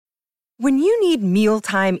When you need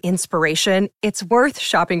mealtime inspiration, it's worth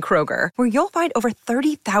shopping Kroger, where you'll find over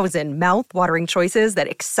 30,000 mouth-watering choices that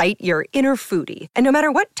excite your inner foodie. And no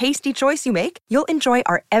matter what tasty choice you make, you'll enjoy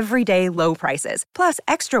our everyday low prices, plus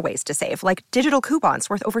extra ways to save, like digital coupons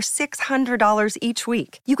worth over $600 each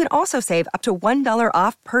week. You can also save up to $1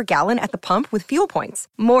 off per gallon at the pump with fuel points.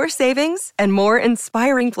 More savings and more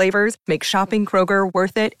inspiring flavors make shopping Kroger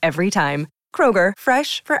worth it every time. Kroger,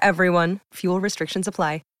 fresh for everyone. Fuel restrictions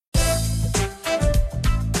apply.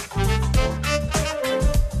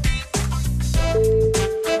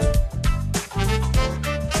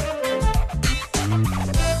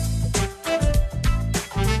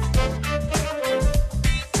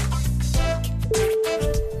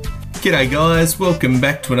 G'day guys, welcome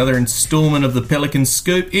back to another instalment of the Pelican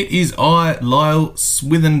Scoop. It is I, Lyle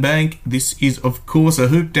Swithenbank. This is of course a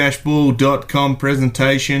hoop-ball.com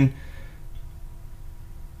presentation.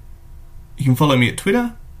 You can follow me at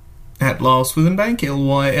Twitter, at Lyle Swithenbank,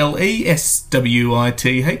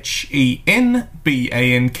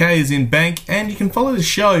 LYLESWITHENBANK as in bank, and you can follow the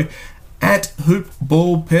show at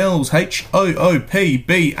Hoop-Ball Pels,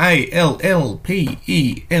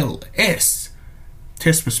 HOOPBALLPELS.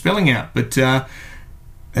 Test for spelling out, but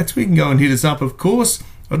that's where you can go and hit us up, of course.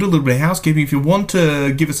 I'll do a little bit of housekeeping. If you want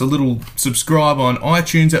to give us a little subscribe on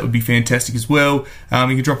iTunes, that would be fantastic as well.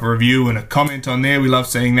 You can drop a review and a comment on there. We love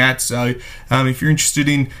seeing that. So if you're interested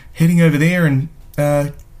in heading over there and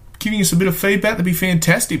giving us a bit of feedback, that'd be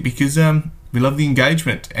fantastic, because we love the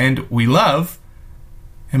engagement and we love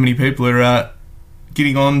how many people are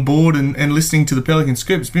getting on board and listening to the Pelican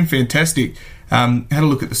Scoop. It's been fantastic. Had a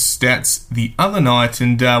look at the stats the other night,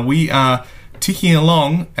 and we are ticking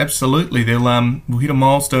along. Absolutely, we'll hit a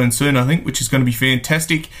milestone soon, I think, which is going to be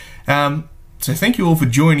fantastic. So thank you all for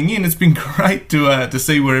joining in. It's been great to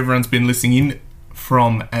see where everyone's been listening in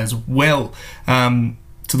from as well. To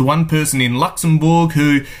the one person in Luxembourg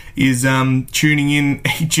who is tuning in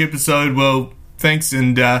each episode, well, thanks,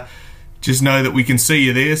 and just know that we can see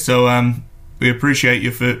you there. So we appreciate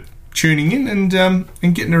you for tuning in and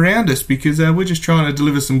getting around us, because we're just trying to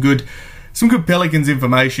deliver some good Pelicans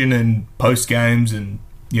information and post games, and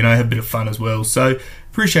have a bit of fun as well. So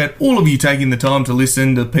appreciate all of you taking the time to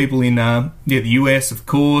listen. To people in the US, of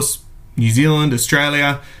course, New Zealand,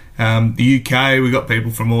 Australia, the UK. We got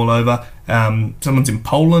people from all over. Someone's in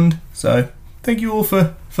Poland. So thank you all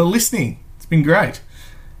for listening. It's been great.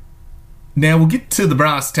 Now we'll get to the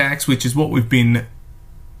brass tacks, which is what we've been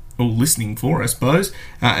listening for, I suppose,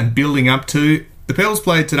 and building up to. The Pels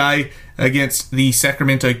played today against the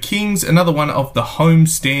Sacramento Kings, another one of the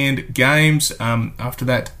homestand games after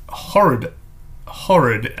that horrid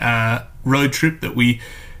road trip that we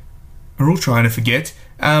are all trying to forget.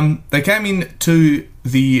 They came in to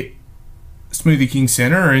the Smoothie King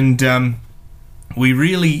Centre, and we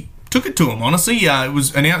really took it to them, honestly. It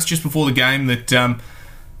was announced just before the game that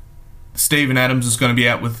Steven Adams was going to be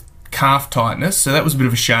out with calf tightness, so that was a bit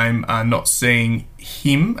of a shame not seeing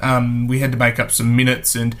him. We had to make up some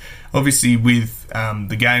minutes, and obviously with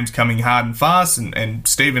the games coming hard and fast, and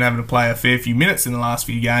Steven having to play a fair few minutes in the last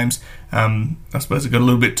few games, I suppose it got a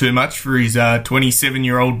little bit too much for his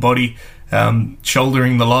 27-year-old body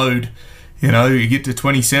shouldering the load. You get to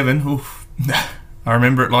 27, oof, I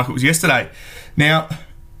remember it like it was yesterday. Now,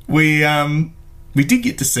 we did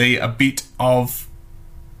get to see a bit of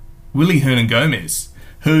Willy Hernan-Gomez,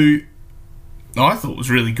 who I thought was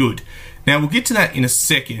really good. Now, we'll get to that in a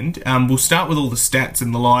second. We'll start with all the stats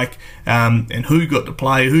and the like, and who got to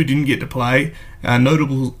play, who didn't get to play,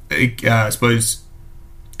 notable, I suppose,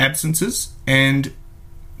 absences, and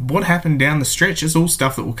what happened down the stretch. It's all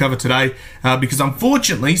stuff that we'll cover today, because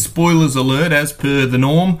unfortunately, spoilers alert, as per the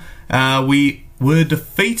norm, we were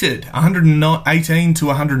defeated 118 to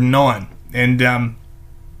 109. And,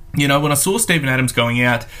 when I saw Steven Adams going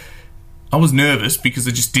out, I was nervous because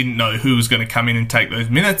I just didn't know who was going to come in and take those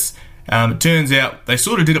minutes. It turns out they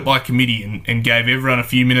sort of did it by committee and gave everyone a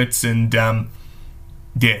few minutes, and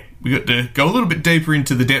we got to go a little bit deeper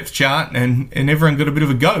into the depth chart, and everyone got a bit of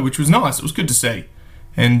a go, which was nice. It was good to see.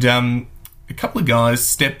 And a couple of guys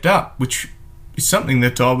stepped up, which is something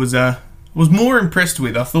that I was more impressed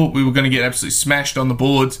with. I thought we were going to get absolutely smashed on the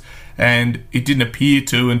boards, and it didn't appear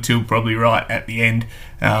to until probably right at the end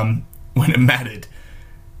when it mattered.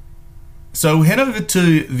 So we'll head over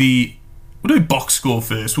to we'll do box score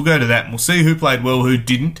first. We'll go to that and we'll see who played well, who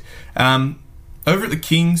didn't. Over at the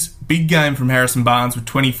Kings, big game from Harrison Barnes with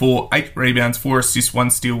 24, 8 rebounds, 4 assists,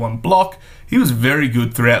 1 steal, 1 block. He was very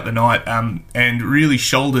good throughout the night and really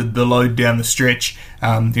shouldered the load down the stretch.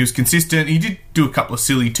 He was consistent. He did do a couple of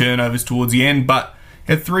silly turnovers towards the end, but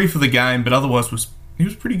had 3 for the game, but otherwise he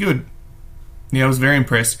was pretty good. I was very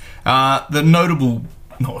impressed. The notable,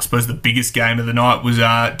 I suppose the biggest game of the night was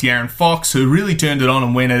De'Aaron Fox, who really turned it on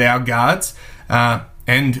and went at our guards,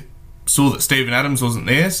 and saw that Steven Adams wasn't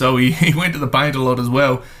there, so he went to the paint a lot as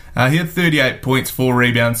well. He had 38 points, 4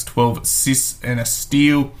 rebounds, 12 assists and a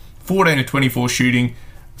steal, 14 of 24 shooting,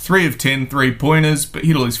 3 of 10 3-pointers, but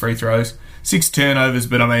hit all his free throws. 6 turnovers,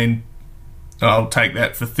 but I mean, I'll take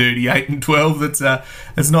that for 38 and 12.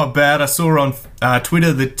 That's not bad. I saw on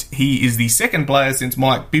Twitter that he is the second player since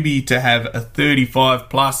Mike Bibby to have a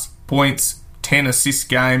 35-plus points, 10 assists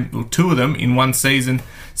game, well, 2 of them in one season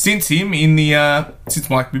since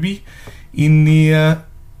Mike Bibby in the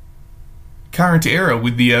current era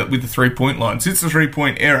with the 3-point line. Since the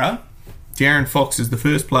 3-point era, De'Aaron Fox is the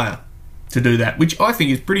first player to do that, which I think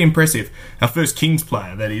is pretty impressive. Our first Kings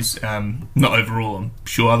player, that is. Not overall. I'm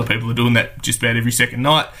sure other people are doing that just about every second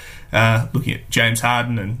night. Looking at James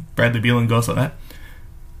Harden and Bradley Beal and guys like that.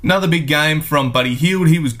 Another big game from Buddy Hield.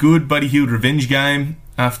 He was good. Buddy Hield revenge game.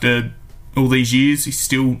 After all these years, he's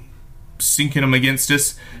still sinking them against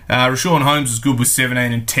us. Rashawn Holmes was good with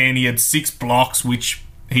 17 and 10. He had 6 blocks, which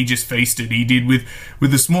he just feasted. He did with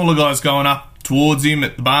the smaller guys going up towards him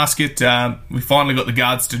at the basket. We finally got the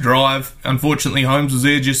guards to drive. Unfortunately, Holmes was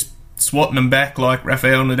there just swatting them back like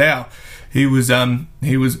Rafael Nadal. He was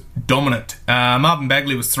dominant. Marvin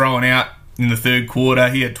Bagley was thrown out in the third quarter.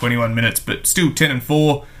 He had 21 minutes, but still 10 and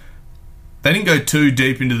 4. They didn't go too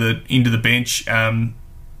deep into the bench. A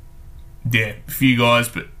few guys,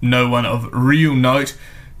 but no one of real note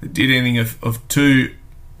that did anything of too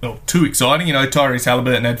exciting. Tyrese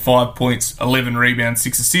Halliburton had 5 points, 11 rebounds,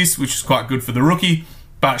 6 assists, which is quite good for the rookie,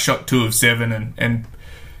 but shot 2 of 7, and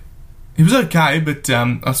he was okay, but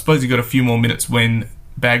I suppose he got a few more minutes when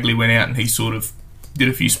Bagley went out and he sort of did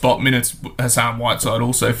a few spot minutes. Hassan Whiteside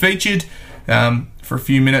also featured for a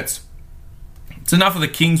few minutes. It's enough of the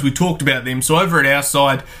Kings. We talked about them. So over at our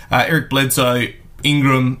side, Eric Bledsoe,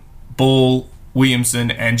 Ingram, Ball, Williamson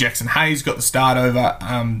and Jackson Hayes got the start over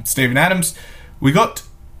Steven Adams. We got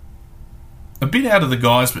a bit out of the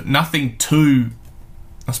guys, but nothing too,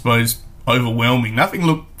 I suppose, overwhelming. Nothing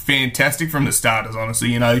looked fantastic from the starters,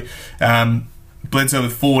 honestly. Bledsoe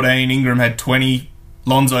with 14, Ingram had 20,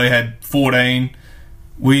 Lonzo had 14,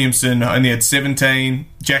 Williamson only had 17,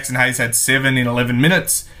 Jackson Hayes had 7 in 11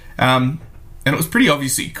 minutes. And it was pretty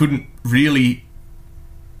obvious that he couldn't really...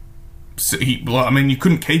 you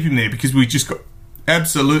couldn't keep him there because we just got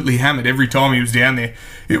absolutely hammered every time he was down there.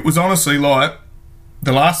 It was honestly like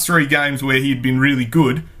the last 3 games where he had been really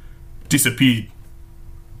good disappeared.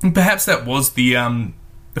 And perhaps that was the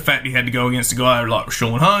fact he had to go against a guy like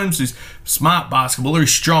Rashawn Holmes, who's a smart basketballer,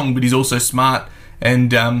 he's strong, but he's also smart,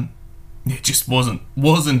 and it just wasn't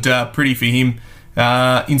pretty for him.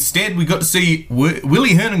 Instead, we got to see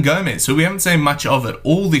Willie Hernan-Gomez, who we haven't seen much of at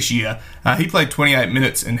all this year. He played 28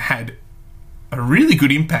 minutes and had a really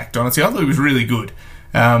good impact, honestly. I thought he was really good.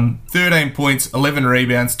 13 points, 11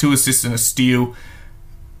 rebounds, 2 assists and a steal.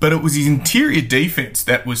 But it was his interior defense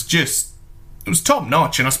that was just... It was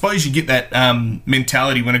top-notch, and I suppose you get that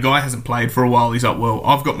mentality when a guy hasn't played for a while. He's like, well,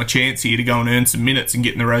 I've got my chance here to go and earn some minutes and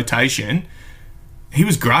get in the rotation. He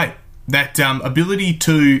was great. That ability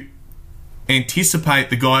to anticipate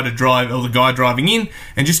the guy to drive, or the guy driving in,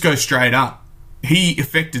 and just go straight up. He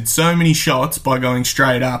affected so many shots by going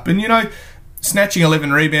straight up. And, snatching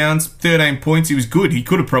 11 rebounds, 13 points, he was good. He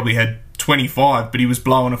could have probably had 25, but he was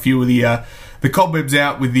blowing a few of the cobwebs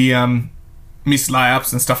out with the missed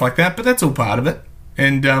layups and stuff like that, but that's all part of it.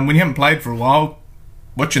 And when you haven't played for a while,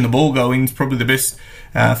 watching the ball go in is probably the best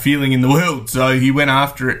feeling in the world. So he went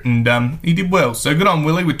after it and he did well. So good on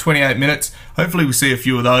Willie with 28 minutes. Hopefully we see a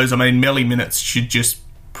few of those. I mean, Melly minutes should just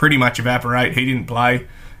pretty much evaporate. He didn't play.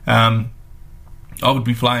 I would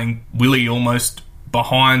be playing Willie almost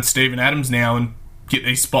behind Steven Adams now and get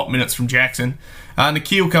these spot minutes from Jackson.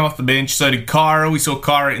 Nikhil come off the bench, so did Kyra. We saw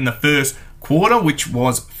Kyra in the first quarter, which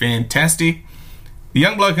was fantastic. The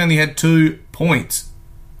young bloke only had 2 points,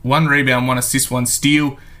 1 rebound, 1 assist, 1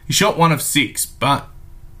 steal. He shot 1 of 6, but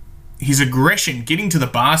his aggression, getting to the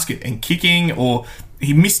basket and kicking, or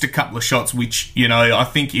he missed a couple of shots, which, I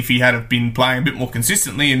think if he had been playing a bit more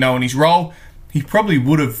consistently and knowing his role, he probably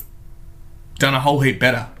would have done a whole heap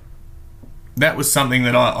better. That was something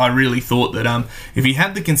that I really thought that if he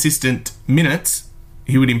had the consistent minutes,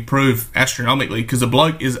 he would improve astronomically, because the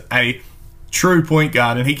bloke is a true point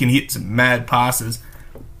guard and he can hit some mad passes.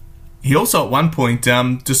 He also at one point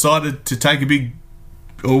decided to take a big,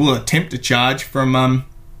 or attempt to charge from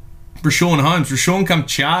Rashawn Holmes. Rashawn come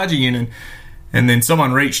charging in and then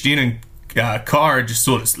someone reached in and Kyra just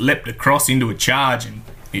sort of leapt across into a charge and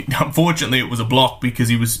Unfortunately, it was a block because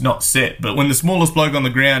he was not set. But when the smallest bloke on the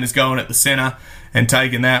ground is going at the centre and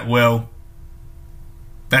taking that, well,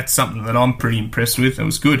 that's something that I'm pretty impressed with. It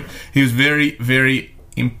was good. He was very, very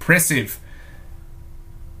impressive.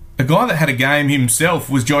 A guy that had a game himself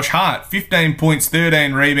was Josh Hart. 15 points,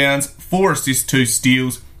 13 rebounds, 4 assists, 2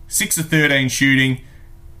 steals, 6 of 13 shooting.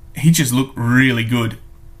 He just looked really good.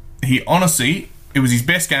 He honestly, it was his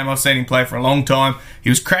best game I've seen him play for a long time. He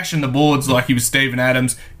was crashing the boards like he was Steven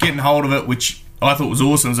Adams, getting hold of it, which I thought was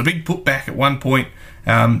awesome. It was a big putback at one point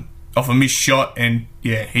off a missed shot, and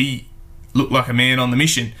yeah, he looked like a man on the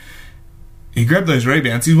mission. He grabbed those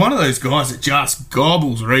rebounds. He's one of those guys that just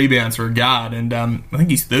gobbles rebounds for a guard, and I think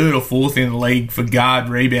he's 3rd or 4th in the league for guard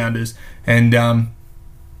rebounders, and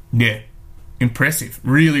yeah, impressive.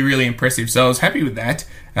 Really, really impressive. So I was happy with that.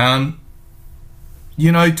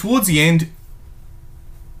 Towards the end,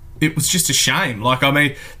 it was just a shame.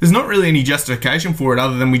 There's not really any justification for it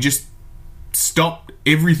other than we just stopped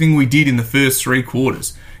everything we did in the first 3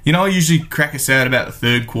 quarters. I usually crack us out about the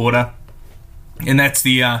 3rd quarter, and that's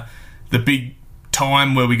the big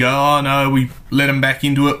time where we go, oh no, we let them back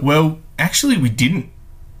into it. Well, actually we didn't.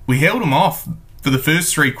 We held them off for the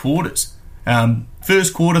first 3 quarters.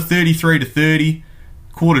 First quarter, 33-30.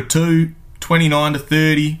 Quarter 2,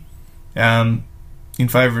 29-30 in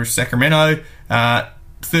favour of Sacramento.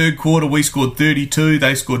 3rd quarter, we scored 32.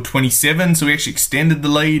 They scored 27, so we actually extended the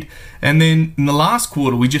lead. And then in the last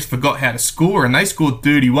quarter, we just forgot how to score, and they scored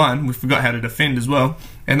 31. We forgot how to defend as well,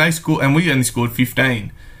 and we only scored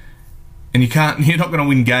 15. And you're not going to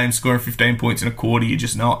win games scoring 15 points in a quarter. You're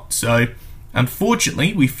just not. So,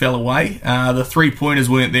 unfortunately, we fell away. The 3-pointers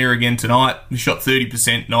weren't there again tonight. We shot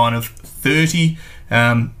 30%, 9 of 30.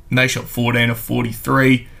 They shot 14 of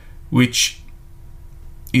 43, which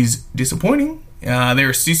is disappointing. Their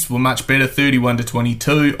assists were much better,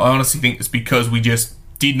 31-22. I honestly think it's because we just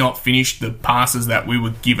did not finish the passes that we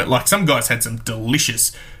would give it. Like, some guys had some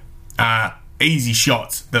delicious, easy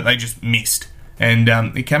shots that they just missed. And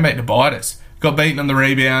it came back to bite us. Got beaten on the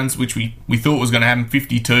rebounds, which we thought was going to happen,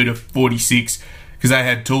 52-46, because they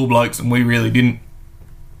had tall blokes and we really didn't.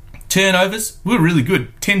 Turnovers, we were really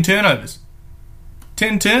good. 10 turnovers.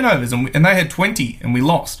 10 turnovers, and they had 20, and we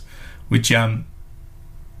lost, which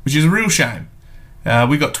is a real shame.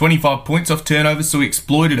 We got 25 points off turnovers, so we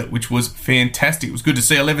exploited it, which was fantastic. It was good to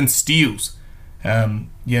see 11 steals. All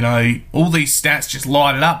these stats just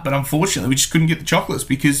lighted up, but unfortunately we just couldn't get the chocolates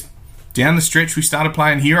because down the stretch we started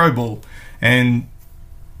playing hero ball. And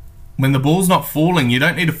when the ball's not falling, you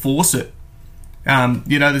don't need to force it.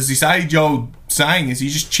 There's this age-old saying is you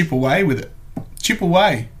just chip away with it. Chip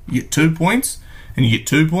away. You get 2 points, and you get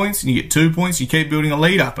 2 points, and you get 2 points, you keep building a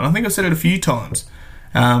lead up. And I think I've said it a few times.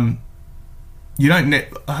 I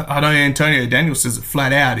know Antonio Daniels says it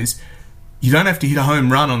flat out, is you don't have to hit a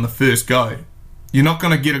home run on the first go. You're not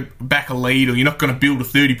going to get back a lead, or you're not going to build a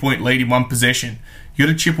 30-point lead in one possession. You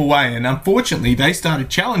got to chip away. And unfortunately, they started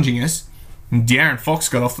challenging us, and De'Aaron Fox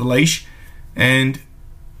got off the leash, and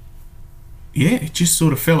yeah, it just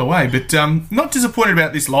sort of fell away. But not disappointed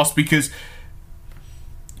about this loss because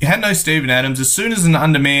you had no Steven Adams. As soon as an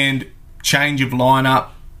undermanned change of lineup,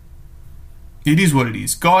 it is what it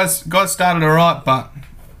is. Guys started all right, but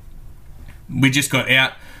we just got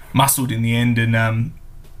out-muscled in the end. And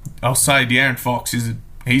I'll say De'Aaron Fox, he's a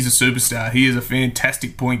superstar. He is a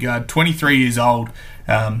fantastic point guard, 23 years old.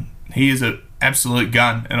 He is an absolute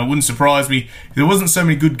gun, and it wouldn't surprise me if there wasn't so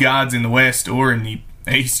many good guards in the West or in the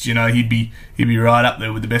East. He'd be right up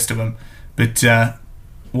there with the best of them. But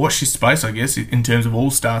watch his space, I guess, in terms of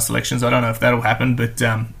all-star selections. I don't know if that'll happen, but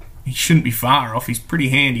he shouldn't be far off. He's pretty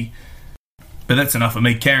handy. But that's enough of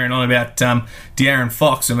me carrying on about De'Aaron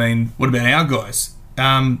Fox. I mean, what about our guys?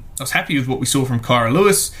 I was happy with what we saw from Kyra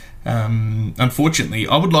Lewis. Unfortunately,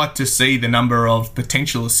 I would like to see the number of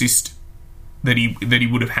potential assists that he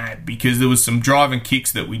would have had, because there was some driving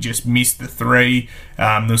kicks that we just missed the 3.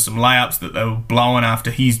 There was some layups that they were blowing after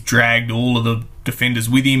he's dragged all of the defenders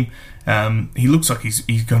with him. He looks like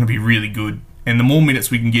he's going to be really good, and the more minutes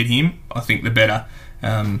we can get him, I think the better.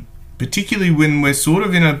 Particularly when we're sort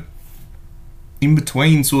of in a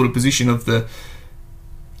in-between sort of position of the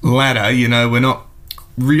ladder. We're not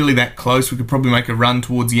really that close. We could probably make a run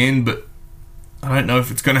towards the end, but I don't know if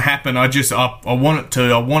it's going to happen. I want it to.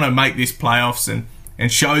 I want to make this playoffs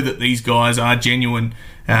and show that these guys are genuine,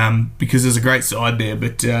 because there's a great side there,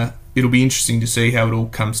 but it'll be interesting to see how it all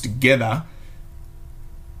comes together.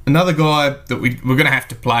 Another guy that we're going to have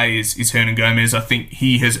to play is Hernan Gomez. I think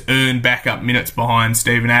he has earned backup minutes behind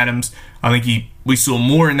Steven Adams. I think we saw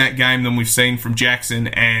more in that game than we've seen from Jackson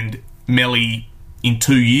and Melly in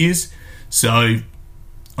 2 years. So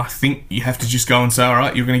I think you have to just go and say, all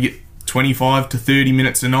right, you're going to get 25 to 30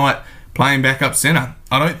 minutes a night playing backup centre.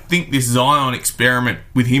 I don't think this Zion experiment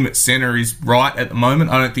with him at centre is right at the moment.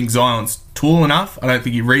 I don't think Zion's tall enough. I don't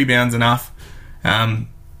think he rebounds enough. And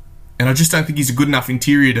I just don't think he's a good enough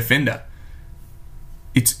interior defender.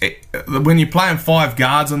 When you're playing 5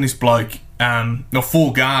 guards on this bloke, or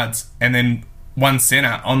 4 guards, and then 1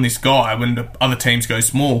 centre on this guy when the other teams go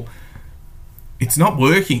small, it's not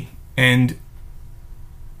working. And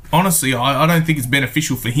honestly, I don't think it's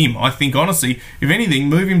beneficial for him. I think, honestly, if anything,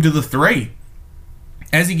 move him to the 3.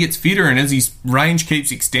 As he gets fitter and as his range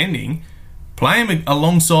keeps extending, play him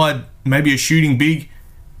alongside maybe a shooting big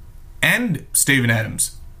and Steven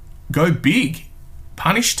Adams. Go big.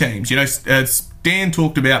 Punish teams. You know, Stan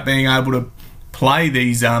talked about being able to play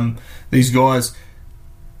these guys,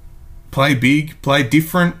 play big, play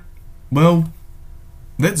different. Well,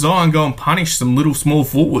 let Zion go and punish some little small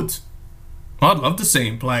forwards. I'd love to see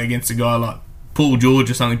him play against a guy like Paul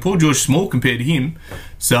George or something. Paul George's small compared to him.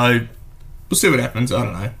 So, we'll see what happens. I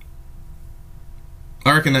don't know.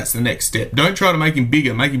 I reckon that's the next step. Don't try to make him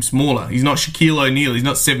bigger. Make him smaller. He's not Shaquille O'Neal. He's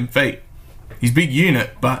not 7 feet. He's a big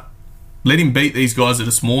unit, but let him beat these guys that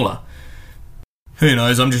are smaller. Who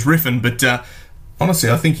knows? I'm just riffing. But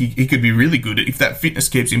honestly, I think he could be really good. If that fitness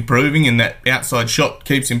keeps improving and that outside shot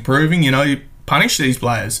keeps improving, you know, punish these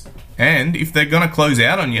players. And if they're going to close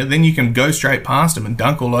out on you, then you can go straight past them and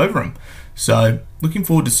dunk all over them. So, looking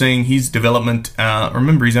forward to seeing his development.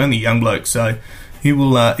 Remember, he's only a young bloke, so he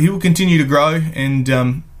will continue to grow,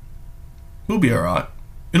 and we'll be all right.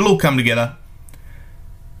 It'll all come together.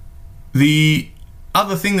 The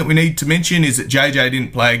other thing that we need to mention is that JJ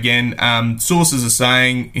didn't play again. Sources are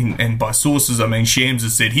saying, and by sources I mean Shams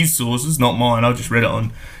has said his sources, not mine. I just read it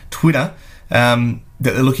on Twitter, that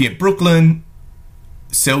they're looking at Brooklyn,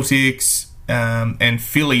 Celtics, and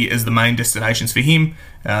Philly as the main destinations for him.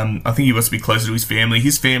 I think he wants to be closer to his family.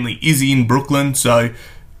 His family is in Brooklyn, so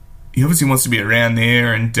he obviously wants to be around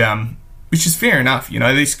there, and which is fair enough. You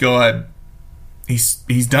know, this guy,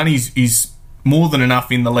 he's done his more than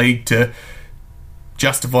enough in the league to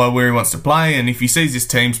justify where he wants to play, and if he sees this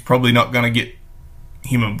team's probably not going to get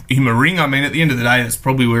him a ring, I mean, at the end of the day, that's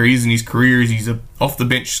probably where he is in his career. Is he's a off the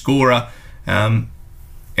bench scorer, and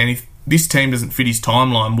if this team doesn't fit his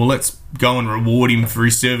timeline, well, let's go and reward him for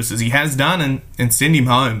his services he has done and send him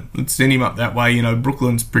home. Let's send him up that way. You know,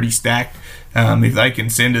 Brooklyn's pretty stacked. If they can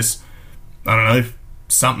send us, I don't know,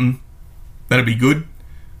 something, that'd be good.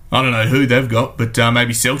 I don't know who they've got, but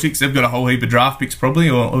maybe Celtics. They've got a whole heap of draft picks probably,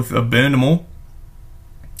 or if they've burned them all.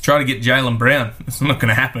 Try to get Jaylen Brown. It's not going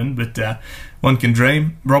to happen, but one can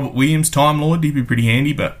dream. Robert Williams, Time Lord, he'd be pretty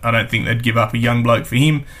handy, but I don't think they'd give up a young bloke for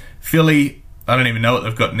him. Philly, I don't even know what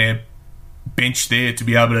they've got in their bench there to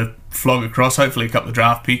be able to flog across. Hopefully a couple of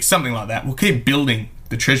draft picks, something like that. We'll keep building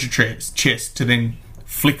the treasure chest to then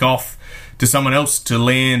flick off to someone else to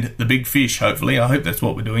land the big fish, hopefully. I hope that's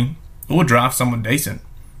what we're doing. Or draft someone decent.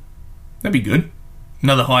 That'd be good.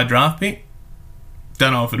 Another high draft pick.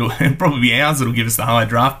 Don't know if it'll probably be ours that'll give us the high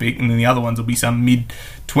draft pick, and then the other ones will be some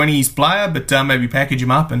mid-20s player, but maybe package him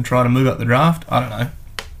up and try to move up the draft. I don't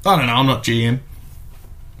know. I'm not GM.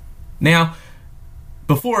 Now,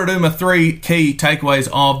 before I do my 3 key takeaways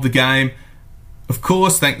of the game, of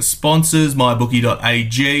course, thank the sponsors,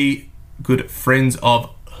 mybookie.ag, good friends of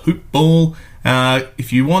Hoopball.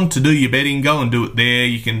 If you want to do your betting, go and do it there.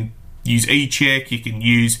 You can use eCheck, you can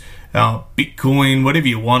use Bitcoin, whatever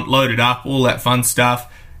you want, load it up, all that fun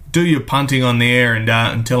stuff. Do your punting on there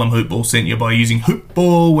and tell them Hoopball sent you by using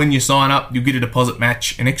Hoopball. When you sign up, you'll get a deposit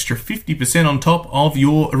match, an extra 50% on top of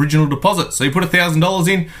your original deposit. So you put $1,000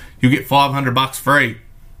 in, you'll get $500 free,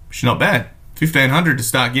 which is not bad. $1,500 to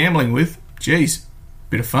start gambling with. Jeez,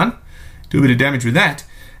 bit of fun. Do a bit of damage with that.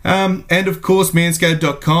 And of course,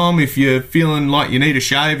 manscaped.com. If you're feeling like you need a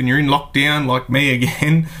shave and you're in lockdown like me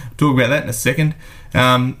again, I'll talk about that in a second.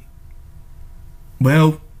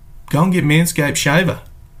 Well, go and get Manscaped Shaver.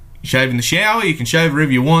 You shave in the shower, you can shave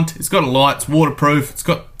wherever you want. It's got a light, it's waterproof, it's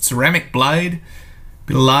got ceramic blade,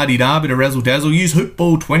 bit of la-di-da, bit of razzle-dazzle. Use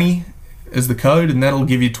Hoopball20 as the code, and that'll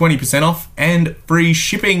give you 20% off and free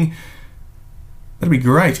shipping. That'd be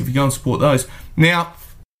great if you go and support those. Now,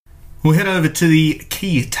 we'll head over to the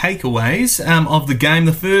key takeaways of the game.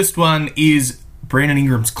 The first one is Brandon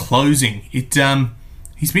Ingram's closing.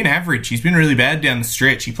 He's been average. He's been really bad down the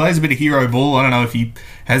stretch. He plays a bit of hero ball. I don't know if he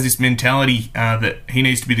has this mentality that he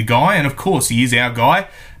needs to be the guy, and of course he is our guy,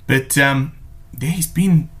 but he's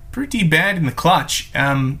been pretty bad in the clutch.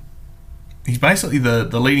 He's basically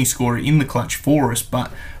the leading scorer in the clutch for us,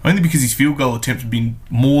 but only because his field goal attempts have been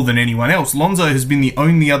more than anyone else. Lonzo has been the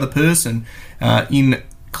only other person in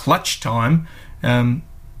clutch time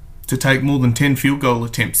to take more than 10 field goal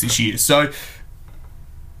attempts this year. So,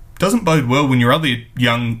 doesn't bode well when your other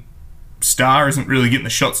young star isn't really getting the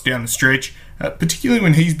shots down the stretch, particularly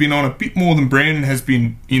when he's been on a bit more than Brandon has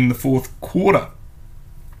been in the fourth quarter.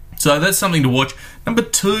 So that's something to watch. Number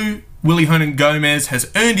 2, Willie Hernan-Gomez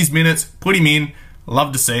has earned his minutes. Put him in.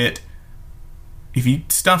 Love to see it. If he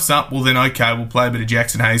stuffs up, well then okay, we'll play a bit of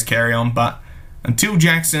Jackson Hayes, carry on. But until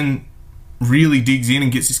Jackson really digs in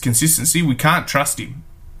and gets his consistency, we can't trust him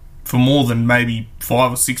for more than maybe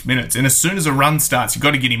 5 or 6 minutes. And as soon as a run starts, you've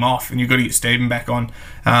got to get him off and you've got to get Stephen back on.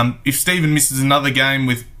 If Stephen misses another game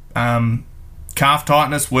with calf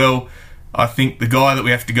tightness, well, I think the guy that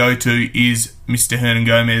we have to go to is Mr.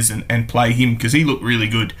 Hernan-Gomez and play him because he looked really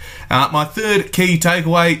good. My third key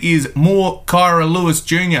takeaway is more Kyra Lewis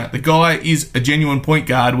Jr. The guy is a genuine point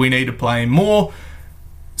guard. We need to play him more.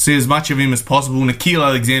 See as much of him as possible. Nikhil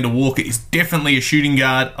Alexander-Walker is definitely a shooting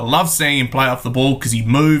guard. I love seeing him play off the ball because he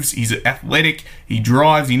moves, he's athletic, he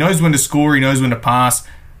drives, he knows when to score, he knows when to pass.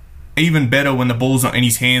 Even better when the ball's not in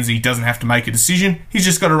his hands and he doesn't have to make a decision. He's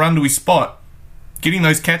just got to run to his spot. Getting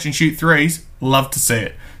those catch and shoot threes, love to see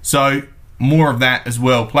it. So, more of that as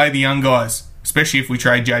well. Play the young guys, especially if we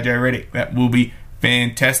trade JJ Redick. That will be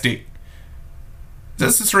fantastic.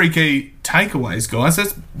 That's the 3 key takeaways, guys.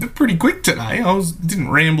 That's pretty quick today. Didn't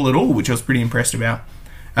ramble at all, which I was pretty impressed about.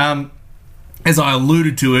 As I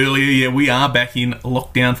alluded to earlier, we are back in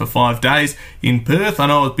lockdown for 5 days in Perth. I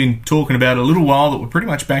know I've been talking about a little while that we're pretty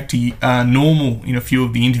much back to normal in a few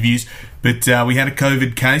of the interviews, but we had a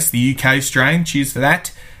COVID case, the UK strain, cheers for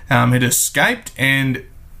that, had escaped, and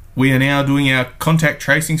we are now doing our contact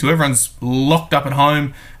tracing, so everyone's locked up at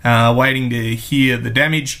home, waiting to hear the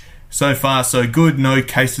damage. So far, so good. No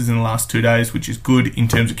cases in the last 2 days, which is good in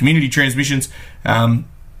terms of community transmissions.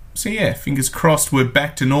 So yeah, fingers crossed we're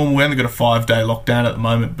back to normal. We only got a 5-day lockdown at the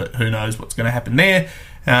moment, but who knows what's going to happen there.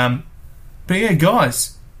 But yeah,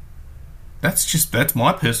 guys, that's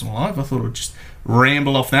my personal life. I thought I'd just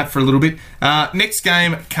ramble off that for a little bit. Next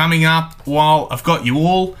game coming up, while I've got you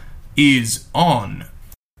all, is on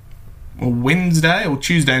Wednesday or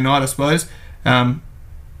Tuesday night, I suppose.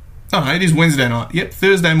 Oh no, it is Wednesday night. Yep,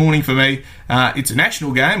 Thursday morning for me. It's a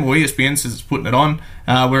national game, or ESPN says it's putting it on.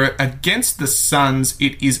 We're against the Suns.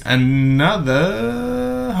 It is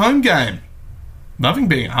another home game. Loving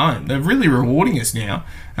being at home. They're really rewarding us now.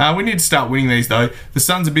 We need to start winning these, though. The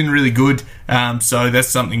Suns have been really good, so that's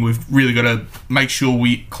something we've really got to make sure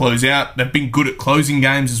we close out. They've been good at closing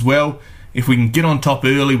games as well. If we can get on top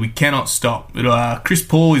early, we cannot stop. But, Chris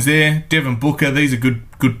Paul is there, Devin Booker. These are good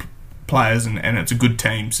players, and it's a good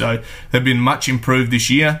team. So they've been much improved this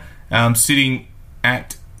year, sitting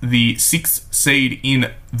at the 6th seed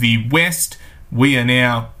in the West. We are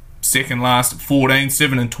now second last at 14,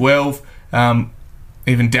 7 and 12.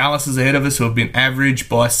 Even Dallas is ahead of us, who have been average.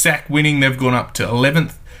 By sack winning, they've gone up to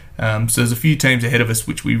 11th. So there's a few teams ahead of us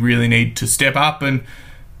which we really need to step up and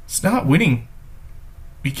start winning,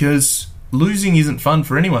 because losing isn't fun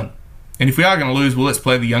for anyone. And if we are going to lose, well, let's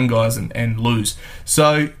play the young guys and lose.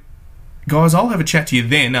 So guys, I'll have a chat to you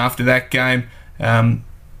then after that game.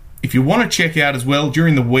 If you want to check out as well,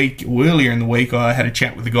 during the week, or earlier in the week, I had a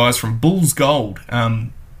chat with the guys from Bulls Gold,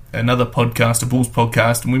 another podcast, a Bulls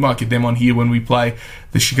podcast, and we might get them on here when we play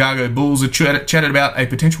the Chicago Bulls. I chatted about a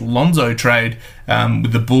potential Lonzo trade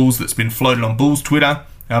with the Bulls that's been floated on Bulls Twitter.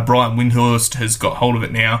 Brian Windhorst has got hold of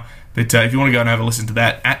it now. But if you want to go and have a listen to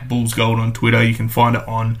that, at Bulls Gold on Twitter, you can find it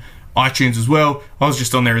on iTunes as well. I was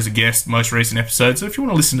just on there as a guest, most recent episode, so if you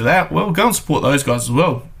want to listen to that, well, go and support those guys as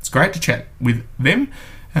well. It's great to chat with them.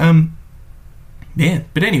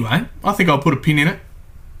 But anyway, I think I'll put a pin in it.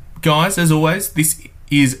 Guys, as always, this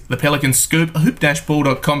is the Pelican Scoop, a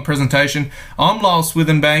hoop-ball.com presentation. I'm Lyle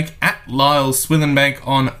Swithenbank, at Lyle Swithenbank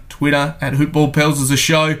on Twitter, at Hoopball Pels is a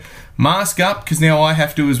show. Mask up, because now I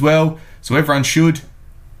have to as well, so everyone should.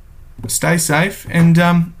 Stay safe, and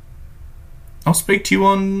I'll speak to you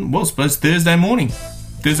on, well, I suppose Thursday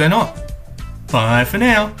night. Bye for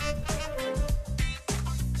now.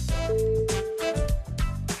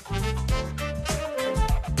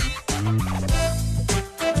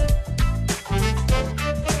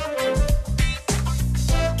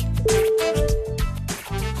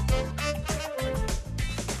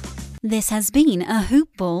 This has been a Hoop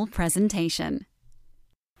Ball presentation.